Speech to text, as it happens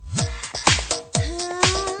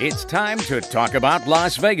It's time to talk about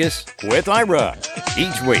Las Vegas with Ira.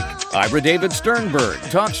 Each week, Ira David Sternberg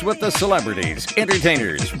talks with the celebrities,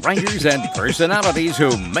 entertainers, writers, and personalities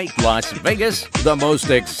who make Las Vegas the most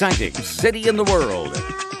exciting city in the world.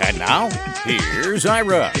 And now, here's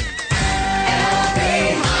Ira.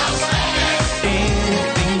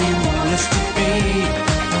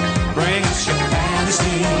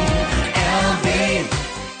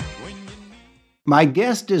 My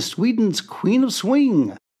guest is Sweden's Queen of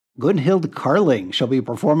Swing, Gunhild Carling. She'll be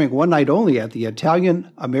performing one night only at the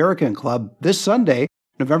Italian American Club this Sunday,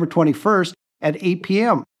 November 21st at 8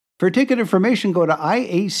 p.m. For ticket information, go to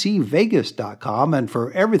iacvegas.com, and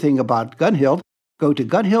for everything about Gunhild, go to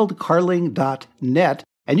gunhildcarling.net,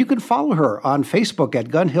 and you can follow her on Facebook at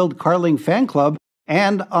Gunhild Carling Fan Club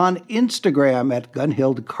and on Instagram at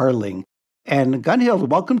Gunhild Carling. And Gunhild,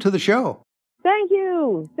 welcome to the show. Thank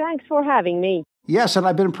you. Thanks for having me. Yes, and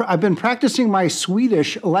I've been practicing my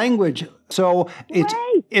Swedish language, so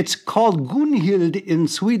it's called Gunhild in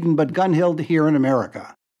Sweden, but Gunhild here in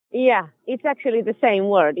America. Yeah, it's actually the same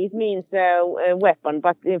word. It means weapon,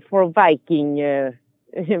 but for Viking, in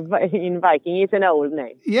Viking, it's an old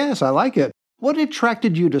name. Yes, I like it. What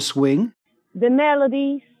attracted you to swing? The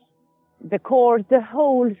melodies, the chords, the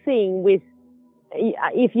whole thing with,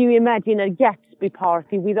 if you imagine a Gatsby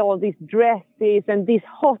party with all these dresses and this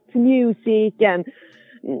hot music and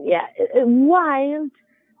wild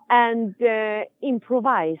and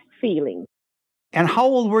improvised feeling. And how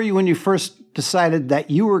old were you when you first decided that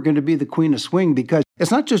you were going to be the Queen of Swing? Because it's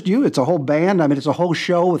not just you, it's a whole band. I mean, it's a whole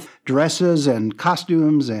show with dresses and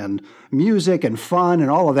costumes and music and fun and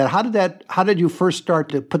all of that. How did you first start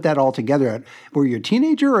to put that all together? Were you a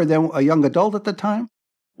teenager or then a young adult at the time?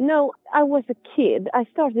 No, I was a kid. I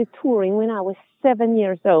started touring when I was 7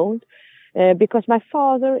 years old because my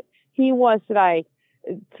father, he was like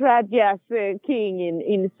trad jazz king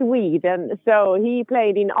in Sweden. So he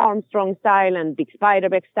played in Armstrong style and Big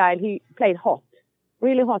Spiderbeck style. He played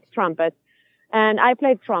really hot trumpet. And I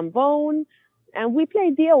played trombone. And we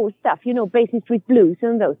played the old stuff, Basin Street Blues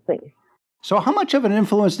and those things. So how much of an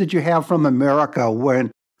influence did you have from America when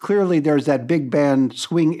clearly there's that big band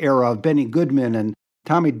swing era of Benny Goodman and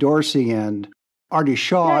Tommy Dorsey and Artie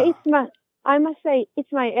Shaw? Yeah, I must say,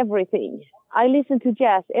 it's my everything. I listen to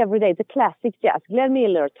jazz every day, the classic jazz. Glenn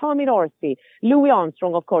Miller, Tommy Dorsey, Louis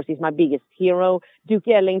Armstrong, of course, is my biggest hero. Duke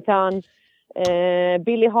Ellington,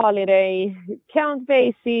 Billie Holiday, Count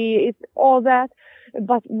Basie, it's all that.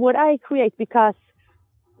 But what I create, because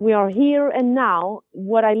we are here and now,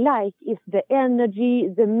 what I like is the energy,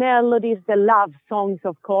 the melodies, the love songs,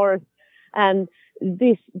 of course, and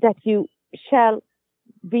this that you shall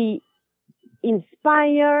be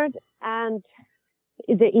inspired and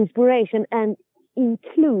the inspiration and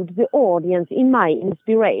include the audience in my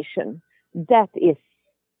inspiration. That is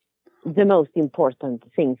the most important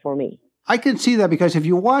thing for me. I can see that because if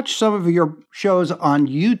you watch some of your shows on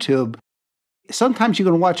YouTube, sometimes you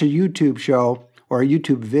can watch a YouTube show or a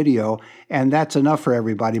YouTube video and that's enough for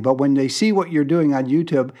everybody. But when they see what you're doing on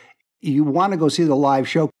YouTube, you want to go see the live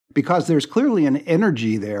show because there's clearly an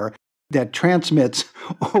energy there that transmits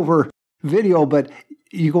over video, but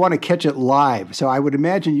you want to catch it live. So I would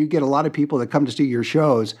imagine you get a lot of people that come to see your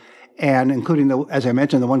shows, and including, as I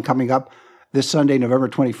mentioned, the one coming up this Sunday, November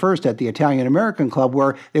 21st at the Italian American Club,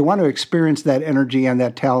 where they want to experience that energy and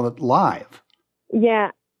that talent live.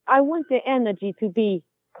 Yeah, I want the energy to be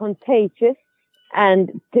contagious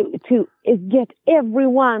and to get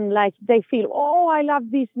everyone, like they feel, oh, I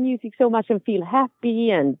love this music so much, and feel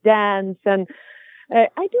happy and dance. And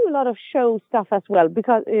I do a lot of show stuff as well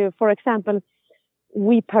because, for example,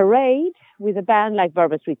 we parade with a band like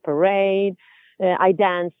Bourbon Street Parade. I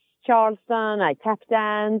dance Charleston, I tap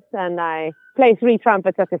dance, and I play 3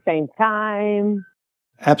 trumpets at the same time.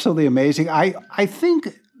 Absolutely amazing. I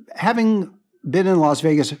think, having been in Las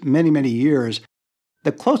Vegas many, many years,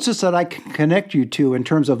 the closest that I can connect you to in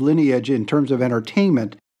terms of lineage, in terms of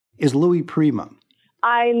entertainment, is Louis Prima.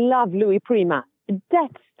 I love Louis Prima.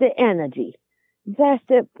 That's the energy. There's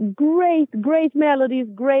the great melodies,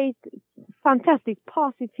 great, fantastic,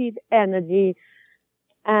 positive energy.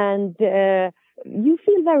 And you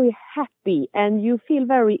feel very happy and you feel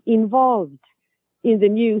very involved in the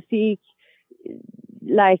music,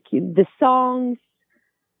 like the songs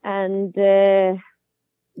and the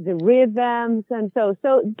rhythms and so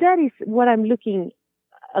that is what I'm looking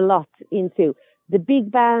a lot into, the big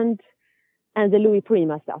band and the Louis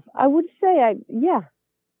Prima stuff. I would say,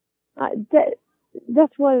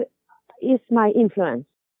 that's what is my influence.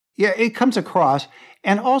 Yeah, it comes across.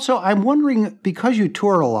 And also, I'm wondering, because you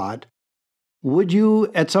tour a lot, would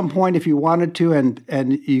you, at some point, if you wanted to,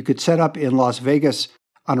 and you could set up in Las Vegas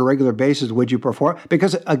on a regular basis, would you perform?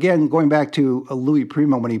 Because again, going back to Louis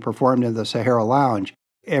Prima when he performed in the Sahara Lounge,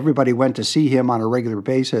 everybody went to see him on a regular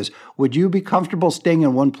basis. Would you be comfortable staying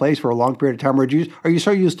in one place for a long period of time, or are you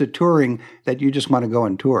so used to touring that you just want to go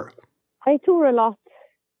and tour? I tour a lot.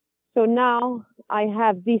 So now I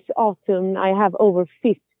have this autumn, I have over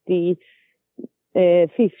 50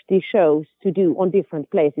 shows to do on different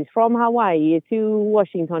places, from Hawaii to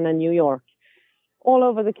Washington and New York, all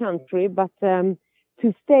over the country. But to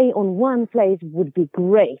stay on one place would be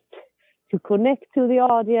great, to connect to the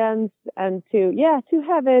audience and to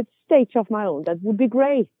have a stage of my own. That would be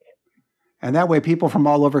great. And that way people from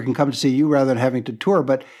all over can come to see you rather than having to tour.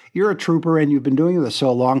 But you're a trooper and you've been doing this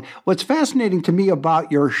so long. What's fascinating to me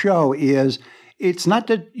about your show is it's not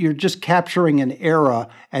that you're just capturing an era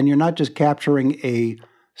and you're not just capturing a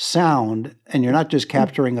sound and you're not just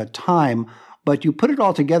capturing a time, but you put it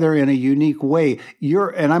all together in a unique way.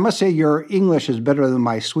 And I must say your English is better than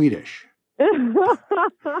my Swedish.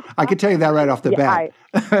 I can tell you that right off the bat.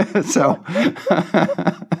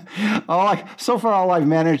 So far all I've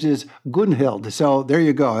managed is Gunhild. So there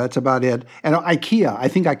you go. That's about it. And IKEA. I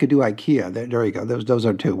think I could do IKEA. There you go. Those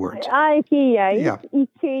are two words. IKEA. Yeah.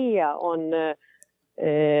 IKEA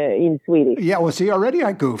in Swedish. Yeah. Well, see, already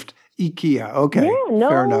I goofed. IKEA. Okay. Yeah.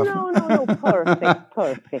 Fair enough. No.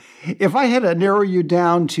 Perfect. If I had to narrow you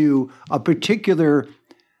down to a particular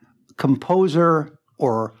composer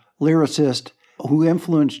or lyricist who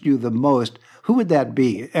influenced you the most, who would that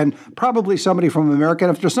be? And probably somebody from America.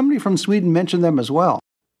 And if there's somebody from Sweden, mention them as well.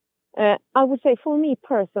 I would say for me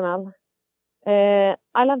personal, I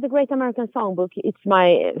love the Great American Songbook. It's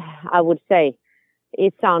I would say,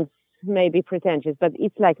 it sounds maybe pretentious, but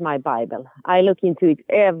it's like my Bible. I look into it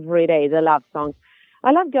every day, the love songs.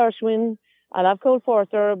 I love Gershwin, I love Cole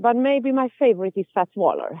Porter, but maybe my favorite is Fats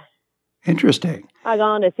Waller. Interesting. I'm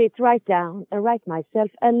gonna sit right down and write myself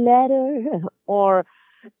a letter, or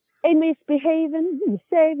ain't misbehaving,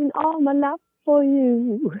 saving all my love for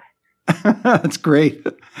you. That's great.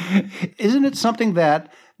 Isn't it something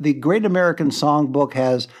that the Great American Songbook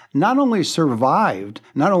has not only survived,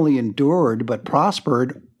 not only endured, but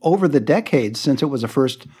prospered over the decades since it was the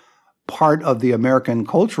first part of the American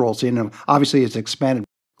cultural scene? And obviously, it's expanded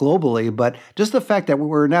globally, but just the fact that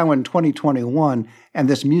we're now in 2021 and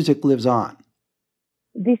this music lives on.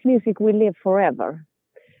 This music will live forever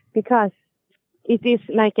because it is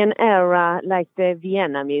like an era, like the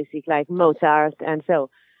Vienna music, like Mozart, and so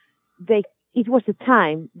it was a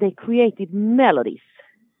time they created melodies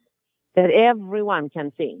that everyone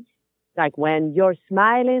can sing, like When You're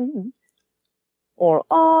Smiling or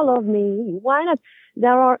All of Me. Why not?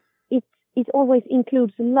 It always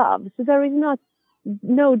includes love, so there is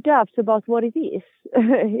no doubts about what it is.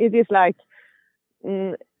 It is like,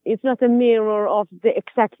 it's not a mirror of the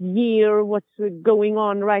exact year, what's going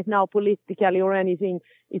on right now politically or anything.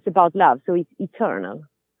 It's about love, so it's eternal.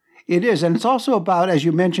 It is, and it's also about, as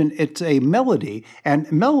you mentioned, it's a melody, and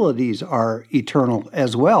melodies are eternal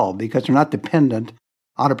as well because they're not dependent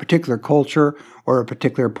on a particular culture or a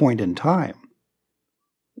particular point in time.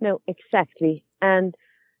 No, exactly. And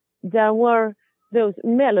there were those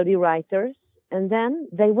melody writers, and then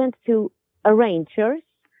they went to arrangers,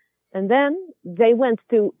 and then they went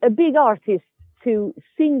to a big artist to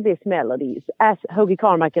sing these melodies. As Hoagy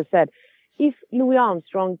Carmichael said, if Louis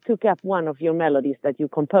Armstrong took up one of your melodies that you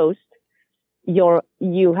composed,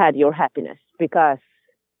 you had your happiness, because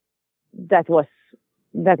that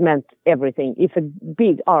meant everything. If a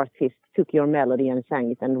big artist took your melody and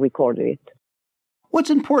sang it and recorded it. What's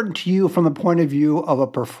important to you from the point of view of a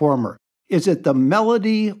performer? Is it the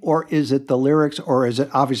melody, or is it the lyrics, or is it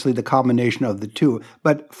obviously the combination of the two?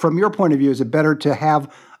 But from your point of view, is it better to have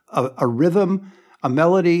a rhythm, a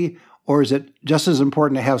melody, or is it just as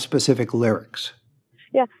important to have specific lyrics?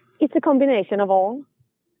 Yeah, it's a combination of all.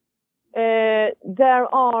 There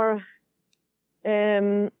are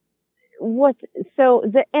so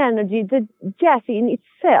the energy, the jazz in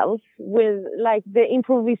itself, with like the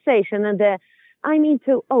improvisation and I'm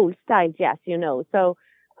into old style jazz, so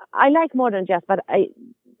I like modern jazz, but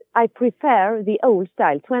I prefer the old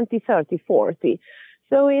style, 20, 30, 40.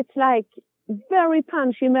 So it's like very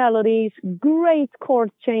punchy melodies, great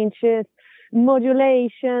chord changes,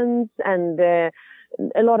 modulations, and a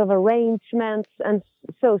lot of arrangements. And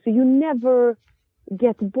so you never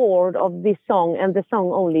get bored of this song, and the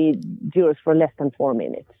song only dures for less than 4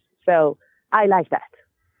 minutes. So I like that.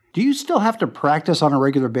 Do you still have to practice on a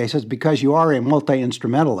regular basis because you are a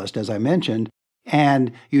multi-instrumentalist, as I mentioned,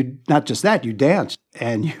 and you not just that, you dance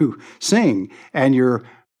and you sing and you're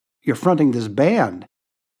fronting this band?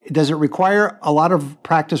 Does it require a lot of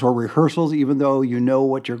practice or rehearsals, even though you know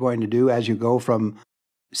what you're going to do as you go from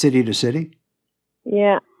city to city?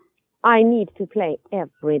 Yeah, I need to play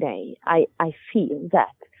every day. I feel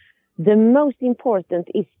that the most important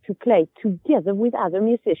is to play together with other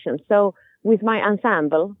musicians. So with my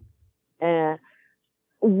ensemble,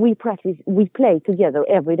 we play together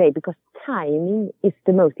every day because timing is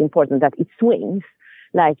the most important, that it swings.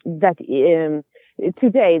 Like that,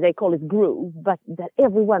 today they call it groove, but that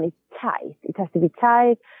everyone is tight. It has to be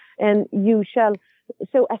tight, and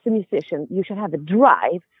so as a musician, you shall have a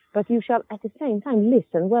drive, but you shall at the same time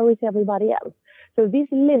listen, where is everybody else? So this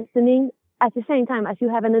listening at the same time as you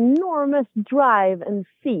have an enormous drive and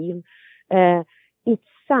feel, it's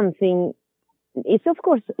something, it's of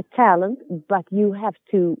course a talent, but you have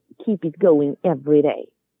to keep it going every day.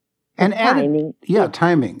 And timing.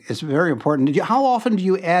 Timing is very important. How often do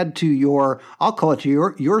you add to I'll call it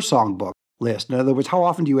your songbook list? In other words, how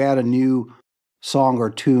often do you add a new song or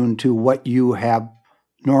tune to what you have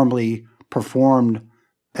normally performed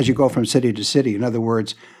as you go from city to city? In other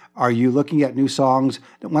words, are you looking at new songs?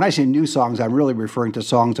 When I say new songs, I'm really referring to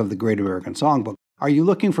songs of the Great American Songbook. Are you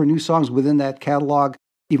looking for new songs within that catalog,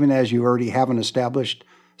 even as you already have an established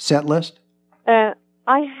set list? I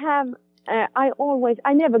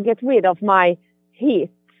never get rid of my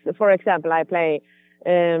hits. For example, I play,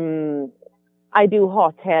 I do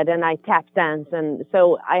Hothead and I tap dance, and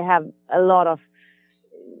so I have a lot of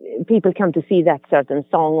people come to see that certain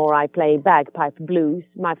song, or I play bagpipe blues.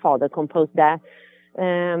 My father composed that.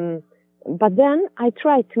 But then I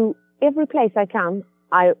try to, every place I come,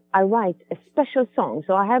 I write a special song.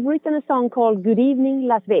 So I have written a song called Good Evening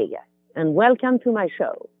Las Vegas and Welcome to My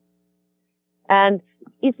Show. And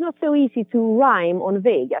it's not so easy to rhyme on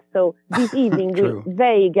Vegas. So this evening will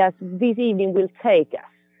take us.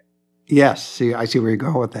 Yes, I see where you're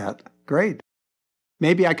going with that. Great.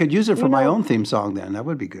 Maybe I could use it for my own theme song then. That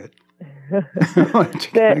would be good. The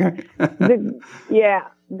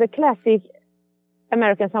classic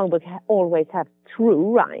American Songbook always have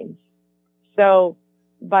true rhymes. So,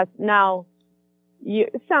 but now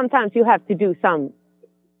sometimes you have to do some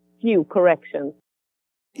few corrections.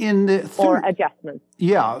 Or adjustments.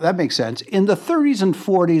 Yeah, that makes sense. In the 30s and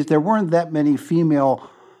 40s, there weren't that many female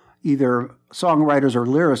either songwriters or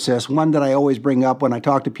lyricists. One that I always bring up when I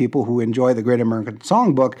talk to people who enjoy the Great American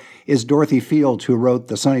Songbook is Dorothy Fields, who wrote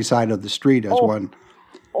The Sunny Side of the Street as one.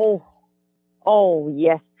 Oh,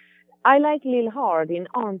 yes. I like Lil Hardin,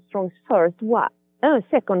 Armstrong's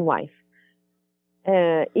second wife.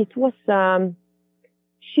 It was...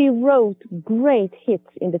 She wrote great hits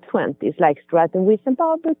in the 20s, like Stratton with some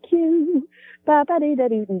barbecue,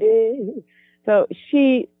 ba-ba-dee-da-dee-dee. So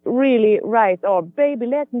she really writes, baby,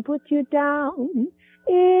 let me put you down.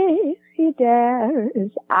 If he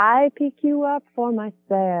dares, I pick you up for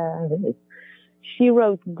myself. She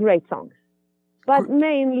wrote great songs. But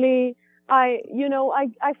mainly, I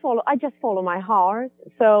just follow my heart.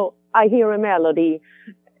 So I hear a melody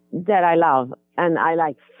that I love, and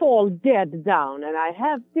I fall dead down, and I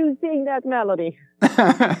have to sing that melody.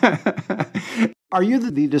 Are you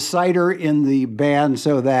the decider in the band,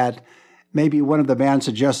 so that maybe one of the bands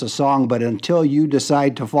suggests a song, but until you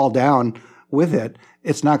decide to fall down with it,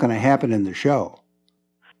 it's not going to happen in the show?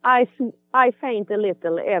 I faint a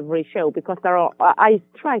little every show because I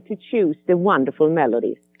try to choose the wonderful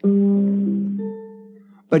melodies.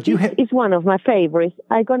 But it's one of my favorites.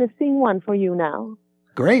 I'm going to sing one for you now.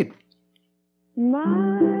 Great.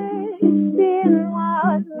 My sin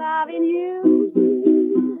was loving you,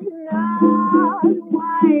 not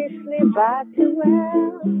wisely but too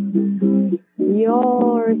well.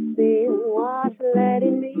 Your sin was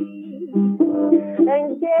letting me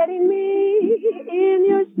and getting me in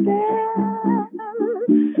your spell.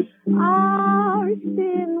 Our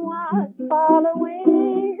sin was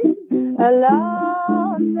following a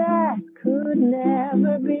love that could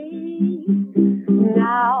never be.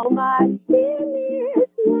 Now my sin is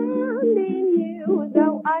wanting you,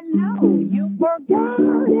 though I know you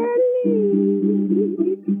forgotten me.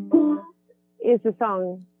 It's a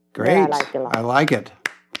song great. that I like a lot. I like it.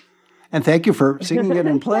 And thank you for singing it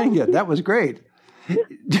and playing it. That was great.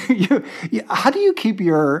 How do you keep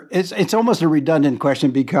it's almost a redundant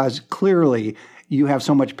question because clearly you have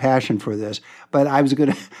so much passion for this, but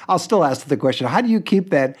I'll still ask the question. How do you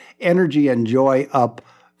keep that energy and joy up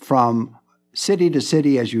from city to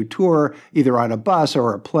city as you tour, either on a bus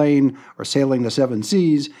or a plane or sailing the seven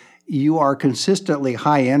seas? You are consistently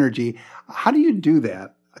high energy. How do you do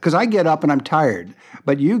that? Because I get up and I'm tired,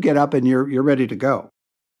 but you get up and you're ready to go.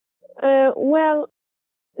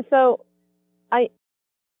 So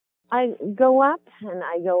I go up and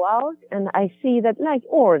I go out and I see that like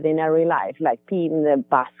ordinary life, like people, the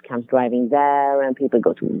bus comes driving there and people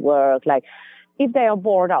go to work, like if they are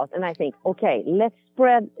bored out and I think, okay, let's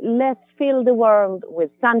fill the world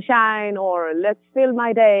with sunshine or let's fill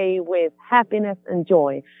my day with happiness and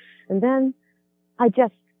joy. And then I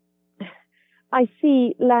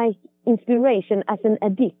see like inspiration as an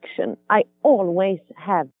addiction. I always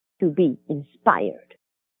have to be inspired.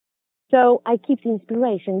 So I keep the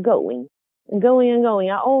inspiration going and going and going.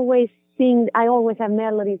 I always sing. I always have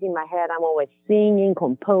melodies in my head. I'm always singing,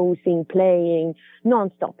 composing, playing,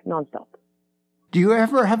 nonstop. Do you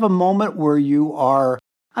ever have a moment where you are,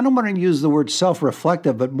 I don't want to use the word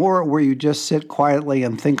self-reflective, but more where you just sit quietly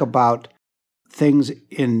and think about things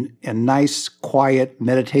in a nice, quiet,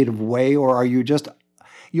 meditative way? Or are you just,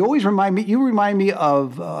 you remind me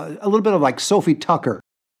of a little bit of like Sophie Tucker,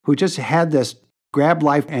 who just had this grabbed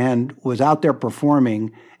life and was out there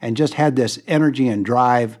performing and just had this energy and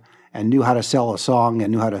drive and knew how to sell a song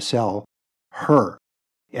and knew how to sell her.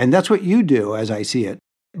 And that's what you do, as I see it.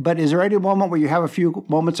 But is there any moment where you have a few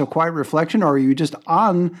moments of quiet reflection, or are you just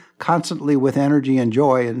on constantly with energy and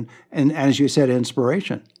joy and as you said,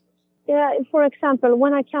 inspiration? Yeah, for example,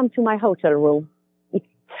 when I come to my hotel room, it's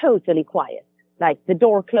totally quiet. Like the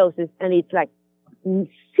door closes and it's like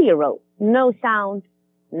zero, no sound,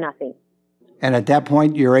 nothing. And at that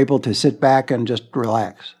point, you're able to sit back and just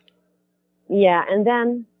relax. Yeah, and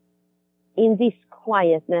then in this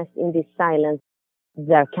quietness, in this silence,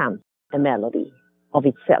 there comes a melody of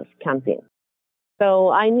itself comes in.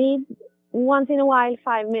 So I need once in a while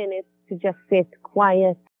 5 minutes to just sit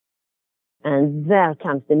quiet, and there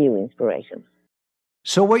comes the new inspiration.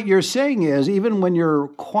 So what you're saying is, even when you're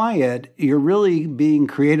quiet, you're really being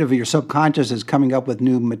creative. Your subconscious is coming up with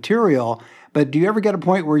new material. But do you ever get a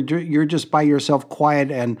point where you're just by yourself quiet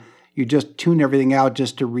and you just tune everything out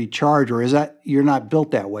just to recharge? Or is that you're not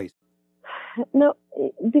built that way? No,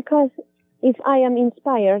 because if I am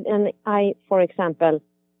inspired and I, for example,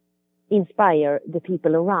 inspire the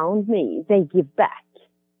people around me, they give back.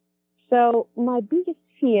 So my biggest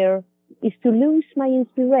fear is to lose my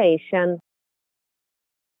inspiration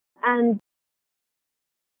and,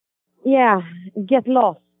 get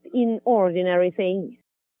lost in ordinary things.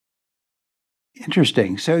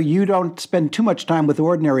 Interesting. So you don't spend too much time with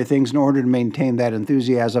ordinary things in order to maintain that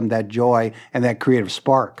enthusiasm, that joy, and that creative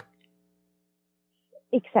spark.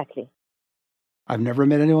 Exactly. I've never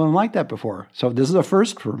met anyone like that before. So this is a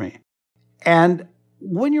first for me. And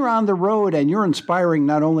when you're on the road and you're inspiring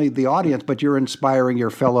not only the audience, but you're inspiring your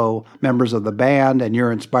fellow members of the band and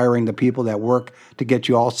you're inspiring the people that work to get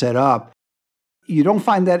you all set up, you don't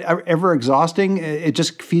find that ever exhausting? It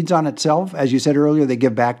just feeds on itself? As you said earlier, they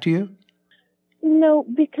give back to you? No,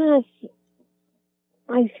 because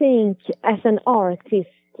I think as an artist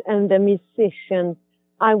and a musician,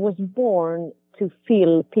 I was born to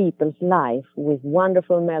fill people's life with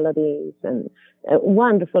wonderful melodies and a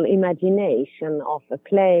wonderful imagination of a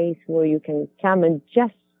place where you can come and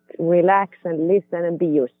just relax and listen and be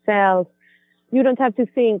yourself. You don't have to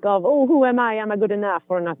think of, who am I? Am I good enough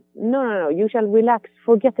or not? No. You shall relax,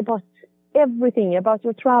 forget about everything, about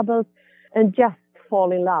your troubles, and just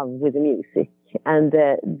fall in love with the music. And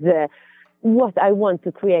what I want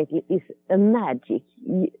to create is a magic.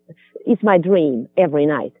 It's my dream every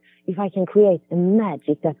night. If I can create a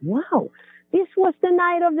magic that, wow, this was the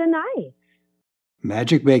night of the night.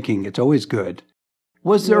 Magic making, it's always good.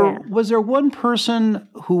 Was there one person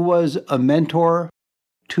who was a mentor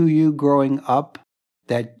to you growing up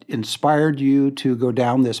that inspired you to go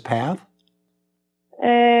down this path?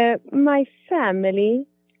 My family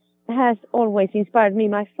has always inspired me.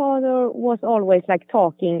 My father was always like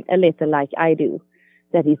talking a little like I do.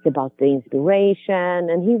 That is about the inspiration,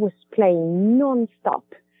 and he was playing non-stop.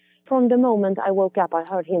 From the moment I woke up, I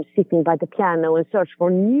heard him sitting by the piano and search for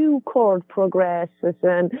new chord progresses.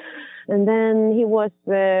 And then he was,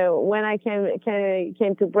 when I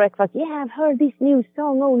came to breakfast, I've heard this new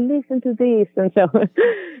song. Oh, listen to this. And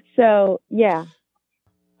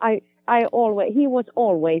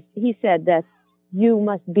he said that you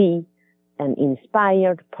must be an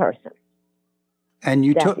inspired person. And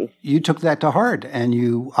you took that to heart, and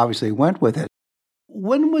you obviously went with it.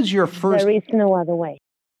 When was your first? There is no other way.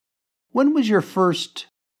 When was your first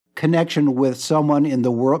connection with someone in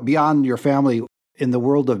the world, beyond your family, in the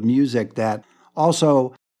world of music that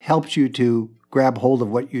also helps you to grab hold of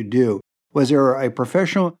what you do? Was there a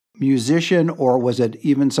professional musician, or was it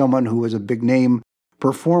even someone who was a big name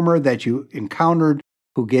performer that you encountered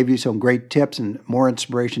who gave you some great tips and more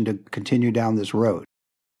inspiration to continue down this road?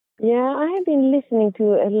 Yeah, I have been listening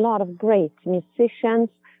to a lot of great musicians,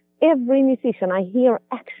 every musician I hear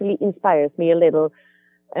actually inspires me a little.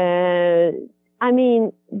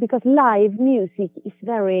 Because live music is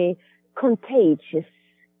very contagious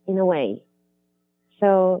in a way.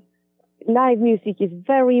 So live music is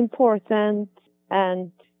very important,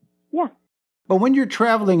 and yeah. But when you're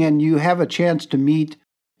traveling and you have a chance to meet,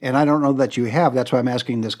 and I don't know that you have, that's why I'm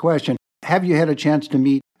asking this question, have you had a chance to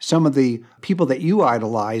meet some of the people that you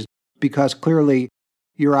idolize? Because clearly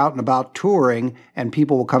you're out and about touring and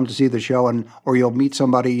people will come to see the show, or you'll meet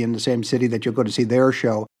somebody in the same city that you'll go to see their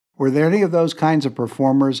show. Were there any of those kinds of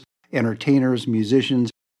performers, entertainers,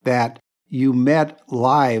 musicians that you met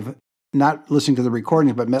live, not listening to the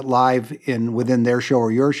recordings, but met live within their show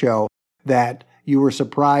or your show, that you were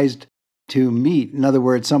surprised to meet? In other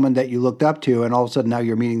words, someone that you looked up to, and all of a sudden now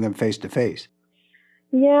you're meeting them face to face.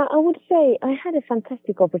 Yeah, I would say I had a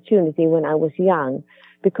fantastic opportunity when I was young,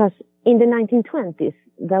 because in the 1920s,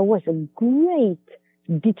 there was a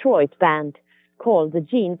great Detroit band called the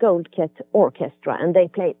Gene Goldkett Orchestra, and they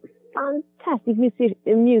played fantastic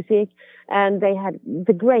music, and they had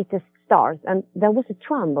the greatest stars. And there was a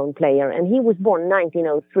trombone player, and he was born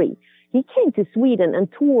 1903. He came to Sweden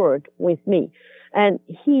and toured with me. And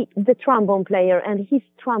the trombone player, and his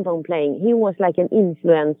trombone playing, he was like an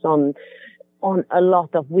influence on a lot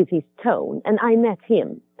with his tone. And I met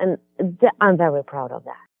him, and I'm very proud of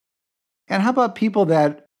that. And how about people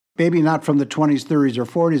that maybe not from the 20s, 30s, or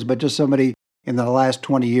 40s, but just somebody in the last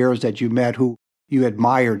 20 years that you met who you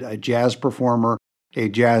admired, a jazz performer, a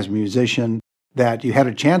jazz musician, that you had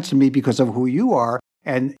a chance to meet because of who you are,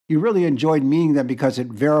 and you really enjoyed meeting them because it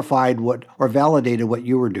verified or validated what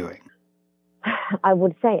you were doing? I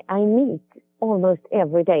would say I meet almost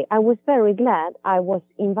every day. I was very glad I was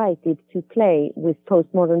invited to play with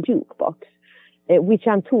Postmodern Jukebox, which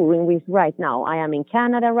I'm touring with right now. I am in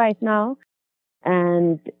Canada right now,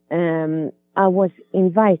 and I was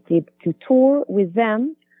invited to tour with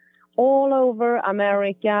them all over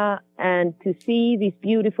America and to see this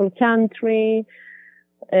beautiful country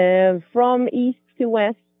from east to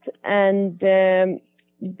west. And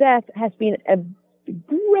that has been a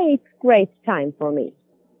great time for me.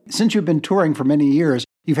 Since you've been touring for many years,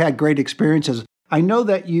 you've had great experiences. I know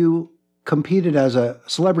that you competed as a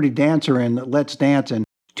celebrity dancer in Let's Dance in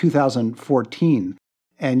 2014,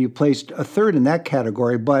 and you placed a third in that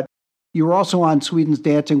category, but you were also on Sweden's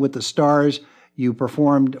Dancing with the Stars. You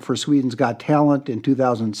performed for Sweden's Got Talent in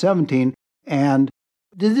 2017. And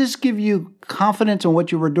did this give you confidence in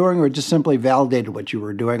what you were doing, or just simply validated what you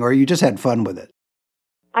were doing, or you just had fun with it?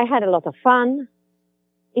 I had a lot of fun.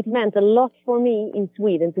 It meant a lot for me in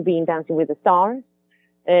Sweden to be in Dancing with the Stars.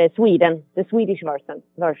 Sweden, the Swedish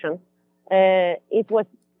version. It was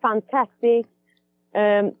fantastic.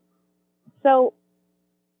 So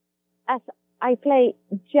as I play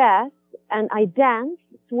jazz and I dance,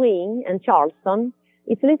 swing and Charleston,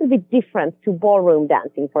 it's a little bit different to ballroom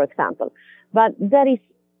dancing, for example. But that is,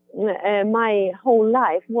 my whole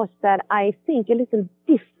life was that I think a little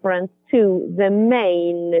different to the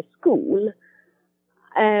main school,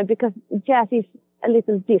 because jazz is a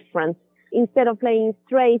little different. Instead of playing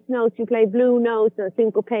straight notes, you play blue notes and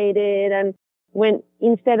syncopated. And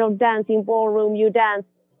instead of dancing ballroom, you dance,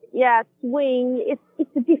 swing.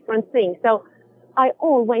 It's a different thing. So I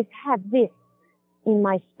always have this in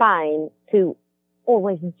my spine to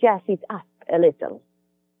always jazz it up a little.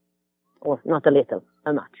 Or not a little,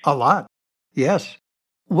 a much. A lot, yes.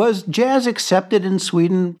 Was jazz accepted in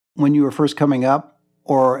Sweden when you were first coming up,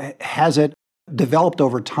 or has it developed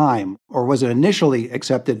over time, or was it initially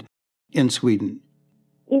accepted in Sweden?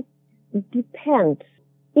 It depends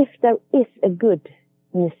if there is a good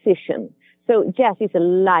musician. So jazz is a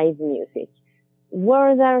live music.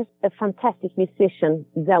 Where there's a fantastic musician,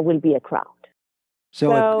 there will be a crowd.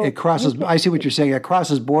 So it crosses, I see what you're saying, it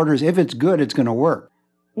crosses borders. If it's good, it's going to work.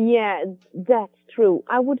 Yeah, that's true.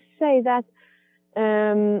 I would say that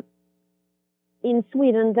in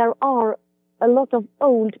Sweden there are a lot of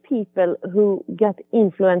old people who got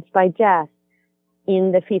influenced by jazz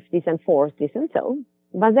in the 50s and 40s and so,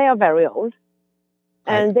 but they are very old.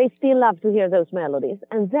 And they still love to hear those melodies.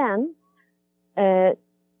 And then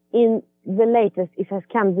in the latest, it has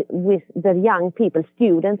come with the young people,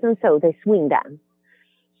 students and so, they swing dance.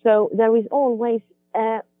 So there is always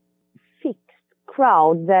a fixed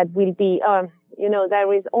crowd that will be,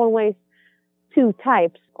 there is always two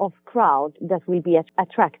types of crowd that will be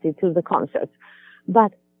attracted to the concerts.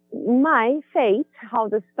 But my fate, how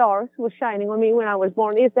the stars were shining on me when I was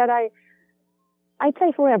born, is that I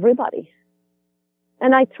play for everybody.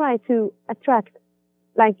 And I try to attract,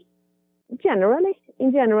 like,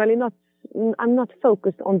 I'm not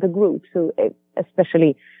focused on the groups, who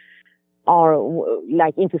especially are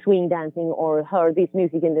like into swing dancing or heard this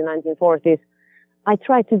music in the 1940s. I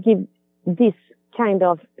try to give this kind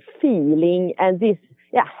of feeling and this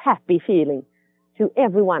happy feeling to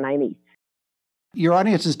everyone I meet. Your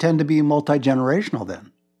audiences tend to be multi-generational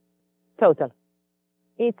then. Total.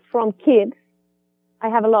 It's from kids. I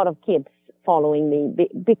have a lot of kids following me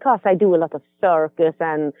because I do a lot of circus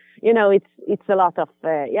and, it's a lot of,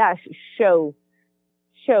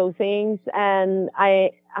 show things. And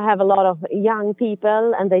I have a lot of young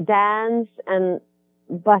people and they dance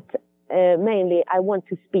but mainly I want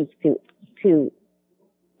to speak to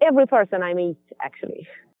every person I meet, actually.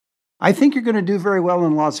 I think you're going to do very well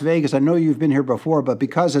in Las Vegas. I know you've been here before, but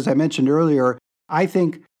because, as I mentioned earlier, I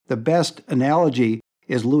think the best analogy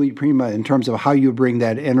is Louis Prima in terms of how you bring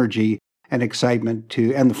that energy and excitement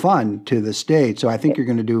and the fun to the stage. So I think you're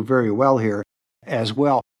going to do very well here as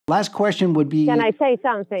well. Last question would be... Can I say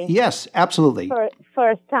something? Yes, absolutely.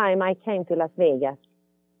 First time I came to Las Vegas,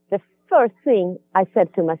 the first thing I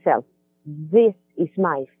said to myself, this is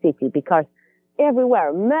my city, because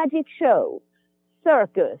everywhere, magic show,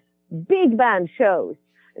 circus, big band shows,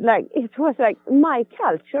 it was like my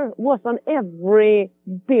culture was on every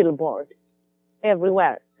billboard,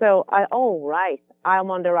 everywhere. So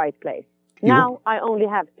I'm on the right place. Now I only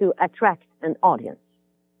have to attract an audience.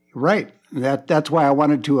 Right. That's why I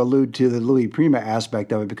wanted to allude to the Louis Prima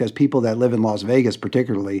aspect of it, because people that live in Las Vegas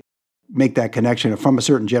particularly make that connection from a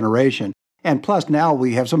certain generation. And plus now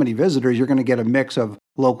we have so many visitors, you're going to get a mix of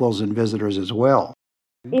locals and visitors as well.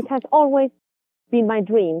 It has always been my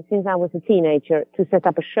dream since I was a teenager to set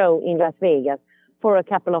up a show in Las Vegas for a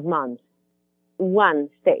couple of months. One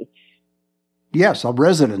stage. Yes, a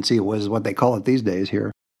residency was what they call it these days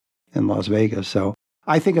here in Las Vegas. So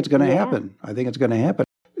I think it's going to happen. I think it's going to happen.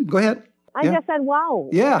 Go ahead. I just said, wow.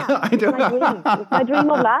 Yeah, I do. It's my dream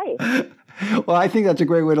of life. Well, I think that's a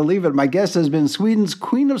great way to leave it. My guest has been Sweden's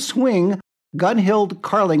Queen of Swing, Gunhild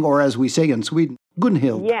Carling, or as we say in Sweden,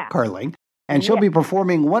 Gunhild Carling. And she'll be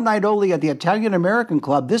performing one night only at the Italian American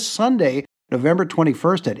Club this Sunday, November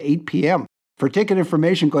 21st at 8 p.m. For ticket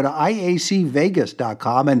information, go to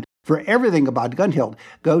iacvegas.com. And for everything about Gunhild,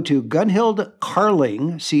 go to Gunhild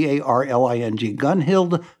Carling, C-A-R-L-I-N-G,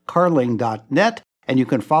 gunhildcarling.net. And you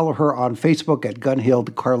can follow her on Facebook at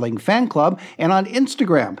Gunhild Carling Fan Club and on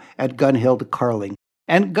Instagram at Gunhild Carling.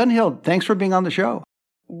 And Gunhild, thanks for being on the show.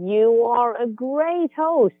 You are a great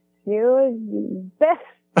host. You're best.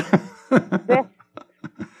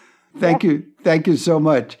 Thank you. Thank you so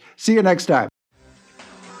much. See you next time.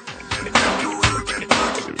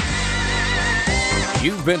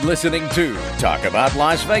 You've been listening to Talk About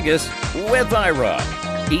Las Vegas with Ira.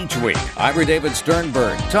 Each week, Ira David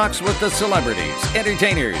Sternberg talks with the celebrities,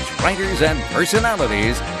 entertainers, writers, and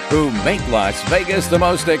personalities who make Las Vegas the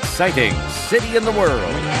most exciting city in the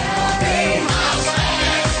world.